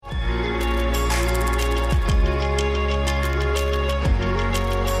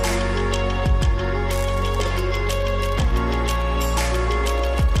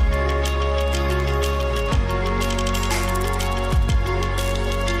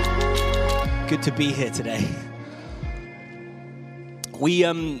good to be here today. We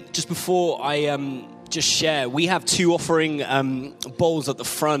just before I just share, we have two offering bowls at the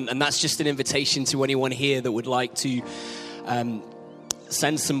front, and that's just an invitation to anyone here that would like to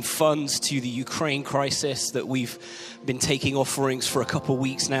send some funds to the Ukraine crisis. That we've been taking offerings for a couple of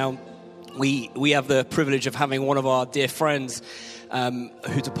weeks now. We have the privilege of having one of our dear friends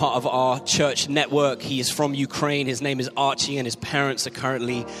who's a part of our church network. He is from Ukraine. His name is Archie, and his parents are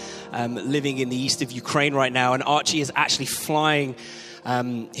currently living in the east of Ukraine right now. And Archie is actually flying,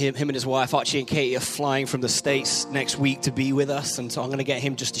 him and his wife, Archie and Katie, are flying from the States next week to be with us. And so I'm going to get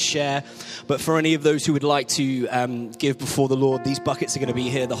him just to share. But for any of those who would like to give before the Lord, these buckets are going to be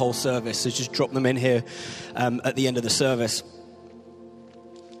here the whole service. So just drop them in here at the end of the service.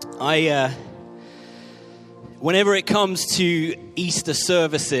 Whenever it comes to Easter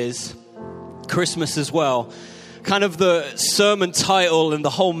services, Christmas as well, kind of the sermon title and the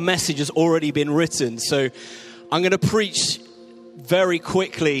whole message has already been written. So I'm going to preach very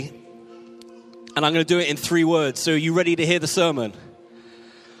quickly, and I'm going to do it in 3 words. So are you ready to hear the sermon?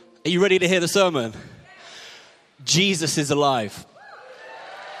 Are you ready to hear the sermon? Jesus is alive.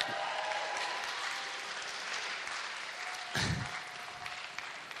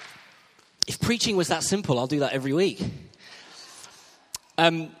 If preaching was that simple, I'll do that every week.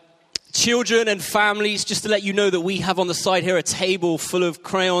 Children and families, just to let you know that we have on the side here a table full of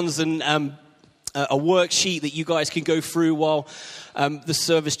crayons and a worksheet that you guys can go through while the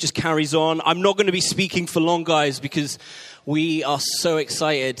service just carries on. I'm not going to be speaking for long, guys, because we are so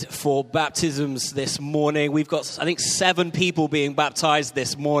excited for baptisms this morning. We've got, I think, 7 people being baptized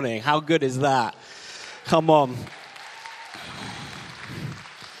this morning. How good is that? Come on.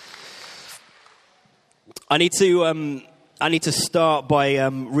 I need to start by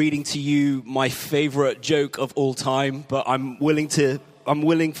reading to you my favorite joke of all time, but I'm willing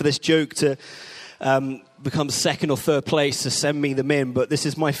for this joke to become second or third place, to send me them in. But this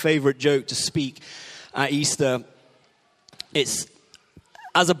is my favorite joke to speak at Easter. It's,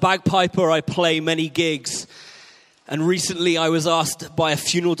 as a bagpiper, I play many gigs, and recently I was asked by a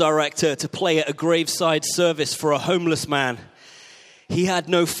funeral director to play at a graveside service for a homeless man. He had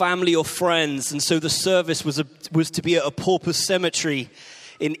no family or friends, and so the service was to be at a pauper cemetery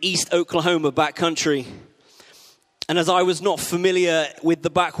in East Oklahoma, backcountry. And as I was not familiar with the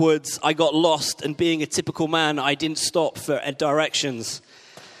backwoods, I got lost, and being a typical man, I didn't stop for directions.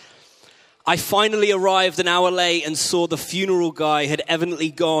 I finally arrived an hour late and saw the funeral guy had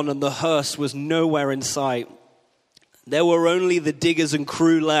evidently gone, and the hearse was nowhere in sight. There were only the diggers and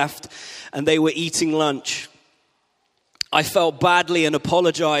crew left, and they were eating lunch. I felt badly and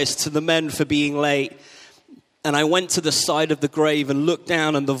apologized to the men for being late. And I went to the side of the grave and looked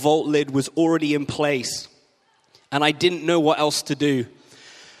down, and the vault lid was already in place. And I didn't know what else to do.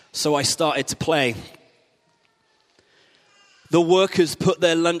 So I started to play. The workers put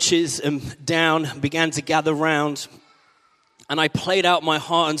their lunches down and began to gather round. And I played out my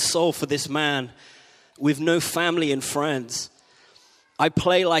heart and soul for this man with no family and friends. I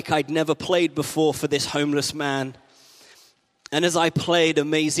played like I'd never played before for this homeless man. And as I played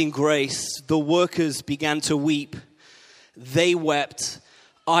Amazing Grace, the workers began to weep. They wept.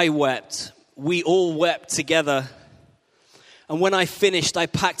 I wept. We all wept together. And when I finished, I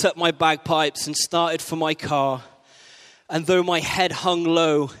packed up my bagpipes and started for my car. And though my head hung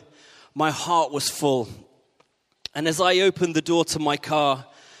low, my heart was full. And as I opened the door to my car,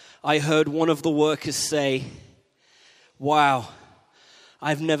 I heard one of the workers say, "Wow,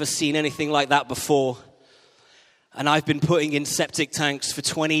 I've never seen anything like that before. And I've been putting in septic tanks for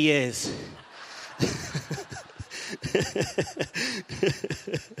 20 years.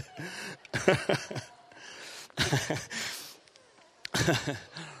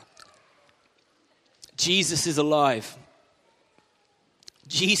 Jesus is alive.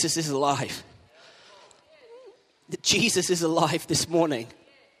 Jesus is alive. Jesus is alive this morning.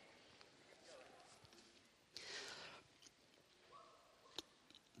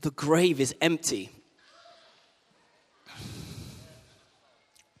 The grave is empty.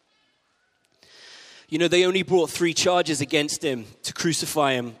 You know, they only brought 3 charges against him to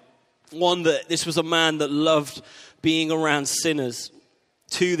crucify him. 1, that this was a man that loved being around sinners.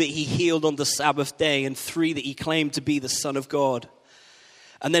 2, that he healed on the Sabbath day. And 3, that he claimed to be the Son of God.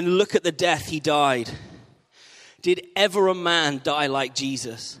 And then look at the death he died. Did ever a man die like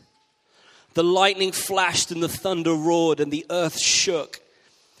Jesus? The lightning flashed and the thunder roared and the earth shook.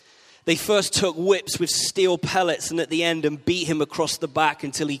 They first took whips with steel pellets and at the end and beat him across the back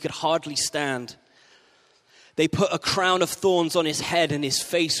until he could hardly stand. They put a crown of thorns on his head and his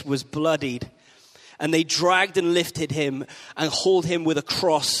face was bloodied. And they dragged and lifted him and hauled him with a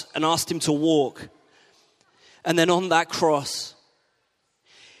cross and asked him to walk. And then on that cross,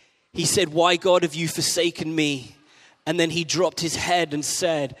 he said, "Why, God, have you forsaken me?" And then he dropped his head and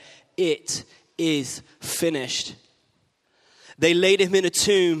said, "It is finished." They laid him in a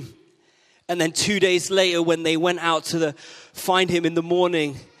tomb. And then 2 days later, when they went out to find him in the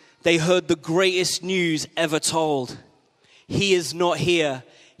morning, they heard the greatest news ever told. He is not here.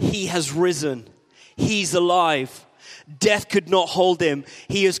 He has risen. He's alive. Death could not hold him.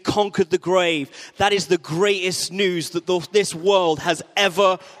 He has conquered the grave. That is the greatest news that this world has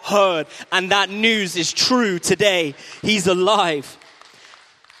ever heard. And that news is true today. He's alive.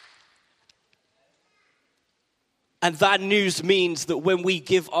 And that news means that when we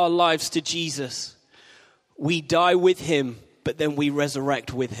give our lives to Jesus, we die with him, but then we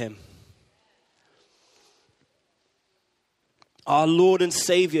resurrect with him. Our Lord and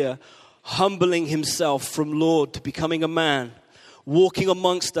Savior, humbling himself from Lord to becoming a man, walking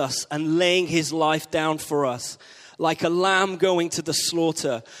amongst us and laying his life down for us, like a lamb going to the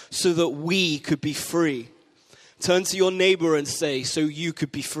slaughter so that we could be free. Turn to your neighbor and say, "So you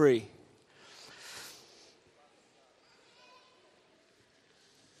could be free."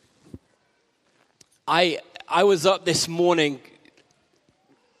 I was up this morning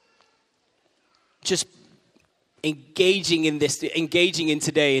just engaging in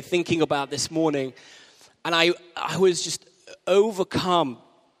today, thinking about this morning. And I was just overcome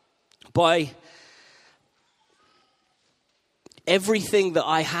by everything that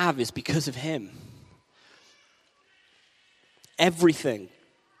I have is because of him. Everything.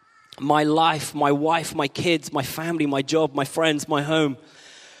 My life, my wife, my kids, my family, my job, my friends, my home,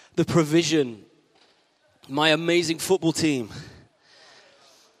 the provision, my amazing football team.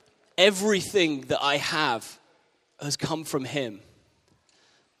 Everything that I have has come from him.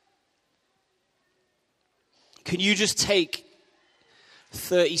 Can you just take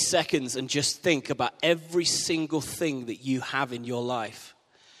 30 seconds and just think about every single thing that you have in your life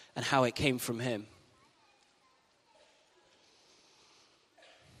and how it came from him?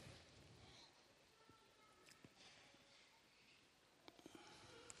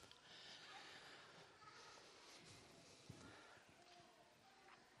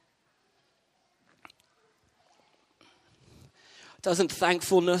 Doesn't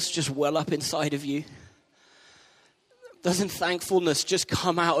thankfulness just well up inside of you? Doesn't thankfulness just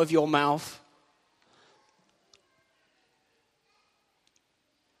come out of your mouth?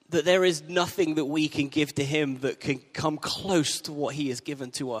 That there is nothing that we can give to him that can come close to what he has given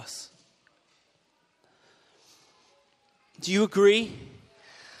to us. Do you agree?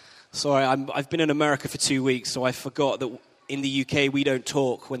 Sorry, I've been in America for 2 weeks, so I forgot that in the UK we don't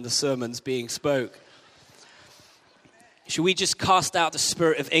talk when the sermon's being spoke. Should we just cast out the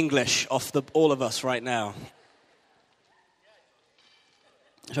spirit of English off all of us right now?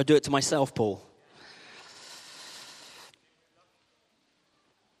 Should I do it to myself, Paul?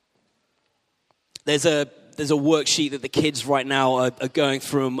 There's a worksheet that the kids right now are going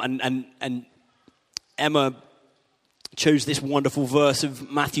through, and Emma chose this wonderful verse of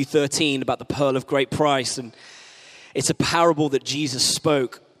Matthew 13 about the pearl of great price, and it's a parable that Jesus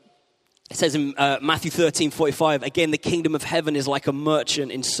spoke. It says in Matthew 13:45, "Again, the kingdom of heaven is like a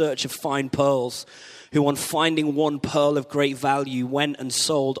merchant in search of fine pearls, who on finding one pearl of great value went and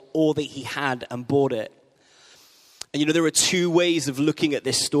sold all that he had and bought it." And there are two ways of looking at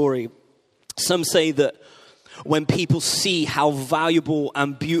this story. Some say that when people see how valuable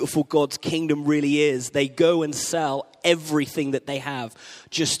and beautiful God's kingdom really is, they go and sell everything that they have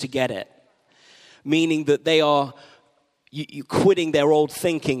just to get it. Meaning that they are you quitting their old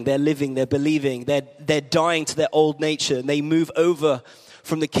thinking, their living, their believing, they're dying to their old nature, and they move over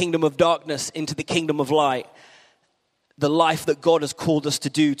from the kingdom of darkness into the kingdom of light, the life that God has called us to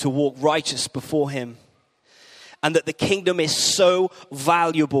do, to walk righteous before him. And that the kingdom is so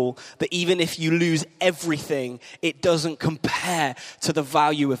valuable that even if you lose everything, it doesn't compare to the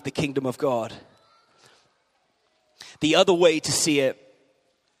value of the kingdom of God. The other way to see it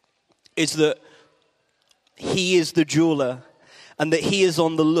is that he is the jeweler, and that he is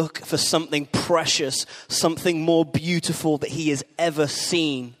on the look for something precious, something more beautiful that he has ever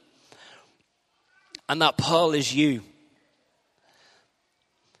seen. And that pearl is you.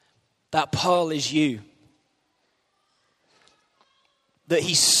 That pearl is you. That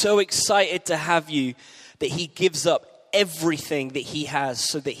he's so excited to have you that he gives up everything that he has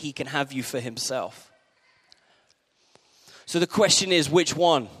so that he can have you for himself. So the question is, which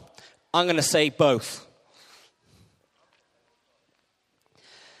one? I'm going to say both.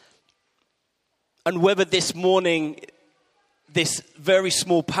 And whether this morning this very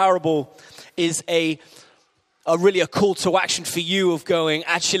small parable is really a call to action for you of going,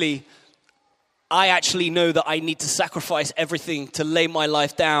 actually, I actually know that I need to sacrifice everything to lay my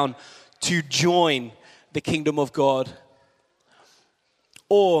life down to join the kingdom of God.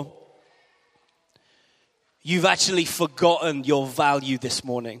 Or you've actually forgotten your value this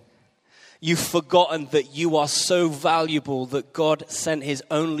morning. You've forgotten that you are so valuable that God sent his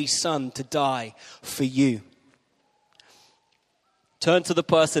only son to die for you. Turn to the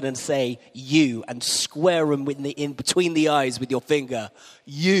person and say, you, and square him in between the eyes with your finger.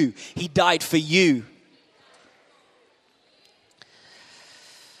 You. He died for you.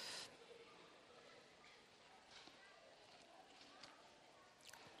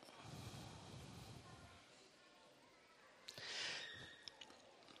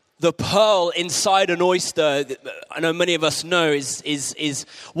 The pearl inside an oyster, I know many of us know, is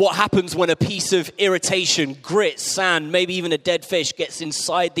what happens when a piece of irritation, grit, sand, maybe even a dead fish gets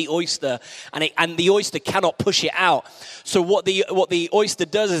inside the oyster, and the oyster cannot push it out. So what the oyster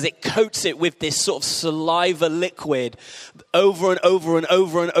does is it coats it with this sort of saliva liquid over and over and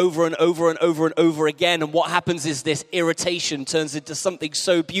over and over and over and over and over again. And what happens is this irritation turns into something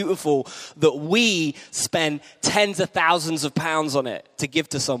so beautiful that we spend tens of thousands of pounds on it to give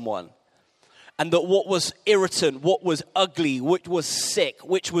to someone. And that what was irritant, what was ugly, which was sick,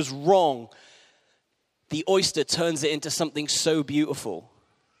 which was wrong, the oyster turns it into something so beautiful.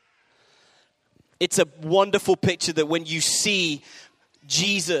 It's a wonderful picture that when you see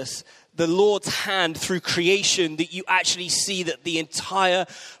Jesus, the Lord's hand through creation, that you actually see that the entire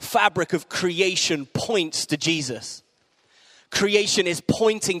fabric of creation points to Jesus. Creation is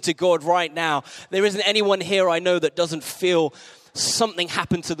pointing to God right now. There isn't anyone here I know that doesn't feel something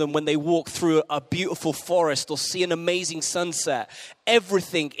happened to them when they walk through a beautiful forest or see an amazing sunset.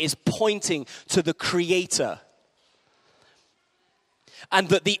 Everything is pointing to the Creator. And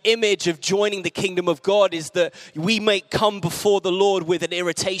that the image of joining the kingdom of God is that we may come before the Lord with an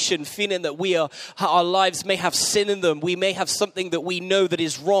irritation, feeling that our lives may have sin in them. We may have something that we know that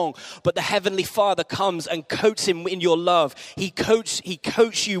is wrong. But the Heavenly Father comes and coats him in your love. He coats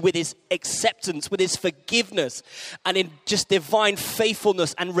you with his acceptance, with his forgiveness, and in just divine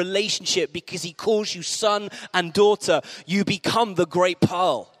faithfulness and relationship, because he calls you son and daughter. You become the great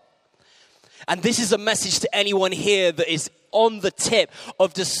pearl. And this is a message to anyone here that is on the tip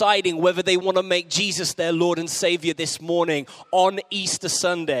of deciding whether they want to make Jesus their Lord and Savior this morning on Easter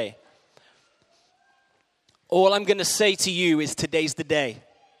Sunday. All I'm going to say to you is today's the day.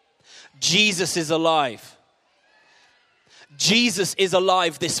 Jesus is alive. Jesus is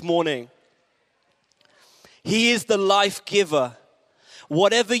alive this morning. He is the life giver.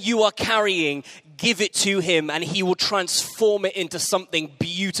 Whatever you are carrying, give it to him and he will transform it into something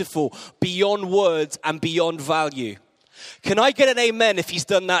beautiful, beyond words and beyond value. Can I get an amen if he's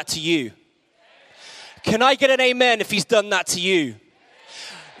done that to you? Can I get an amen if he's done that to you?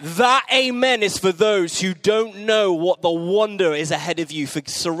 That amen is for those who don't know what the wonder is ahead of you for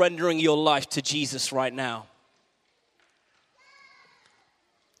surrendering your life to Jesus right now.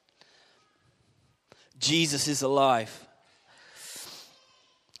 Jesus is alive.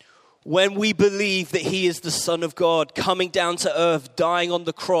 When we believe that he is the Son of God, coming down to earth, dying on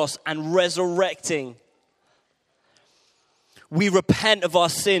the cross and resurrecting, we repent of our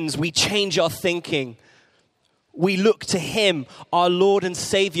sins, we change our thinking. We look to him, our Lord and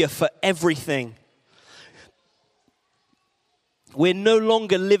Savior, for everything. We're no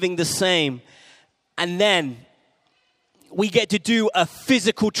longer living the same. And then we get to do a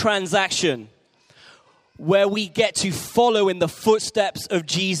physical transaction where we get to follow in the footsteps of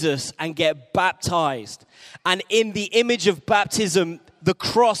Jesus and get baptized. And in the image of baptism, the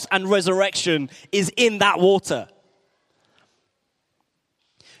cross and resurrection is in that water.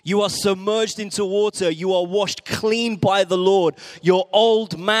 You are submerged into water. You are washed clean by the Lord. Your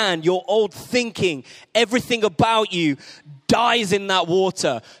old man, your old thinking, everything about you dies in that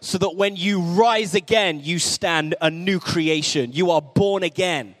water so that when you rise again, you stand a new creation. You are born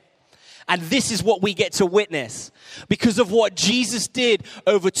again. And this is what we get to witness. Because of what Jesus did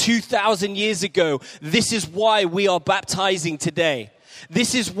over 2,000 years ago, this is why we are baptizing today.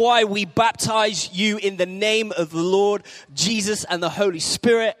 This is why we baptize you in the name of the Lord Jesus and the Holy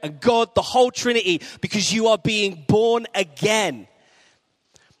Spirit and God, the whole Trinity, because you are being born again.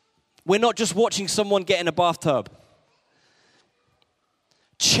 We're not just watching someone get in a bathtub.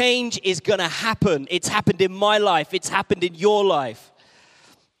 Change is going to happen. It's happened in my life. It's happened in your life.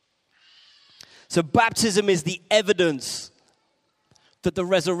 So baptism is the evidence that the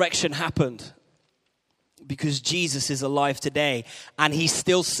resurrection happened. Because Jesus is alive today and he's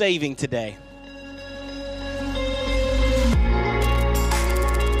still saving today.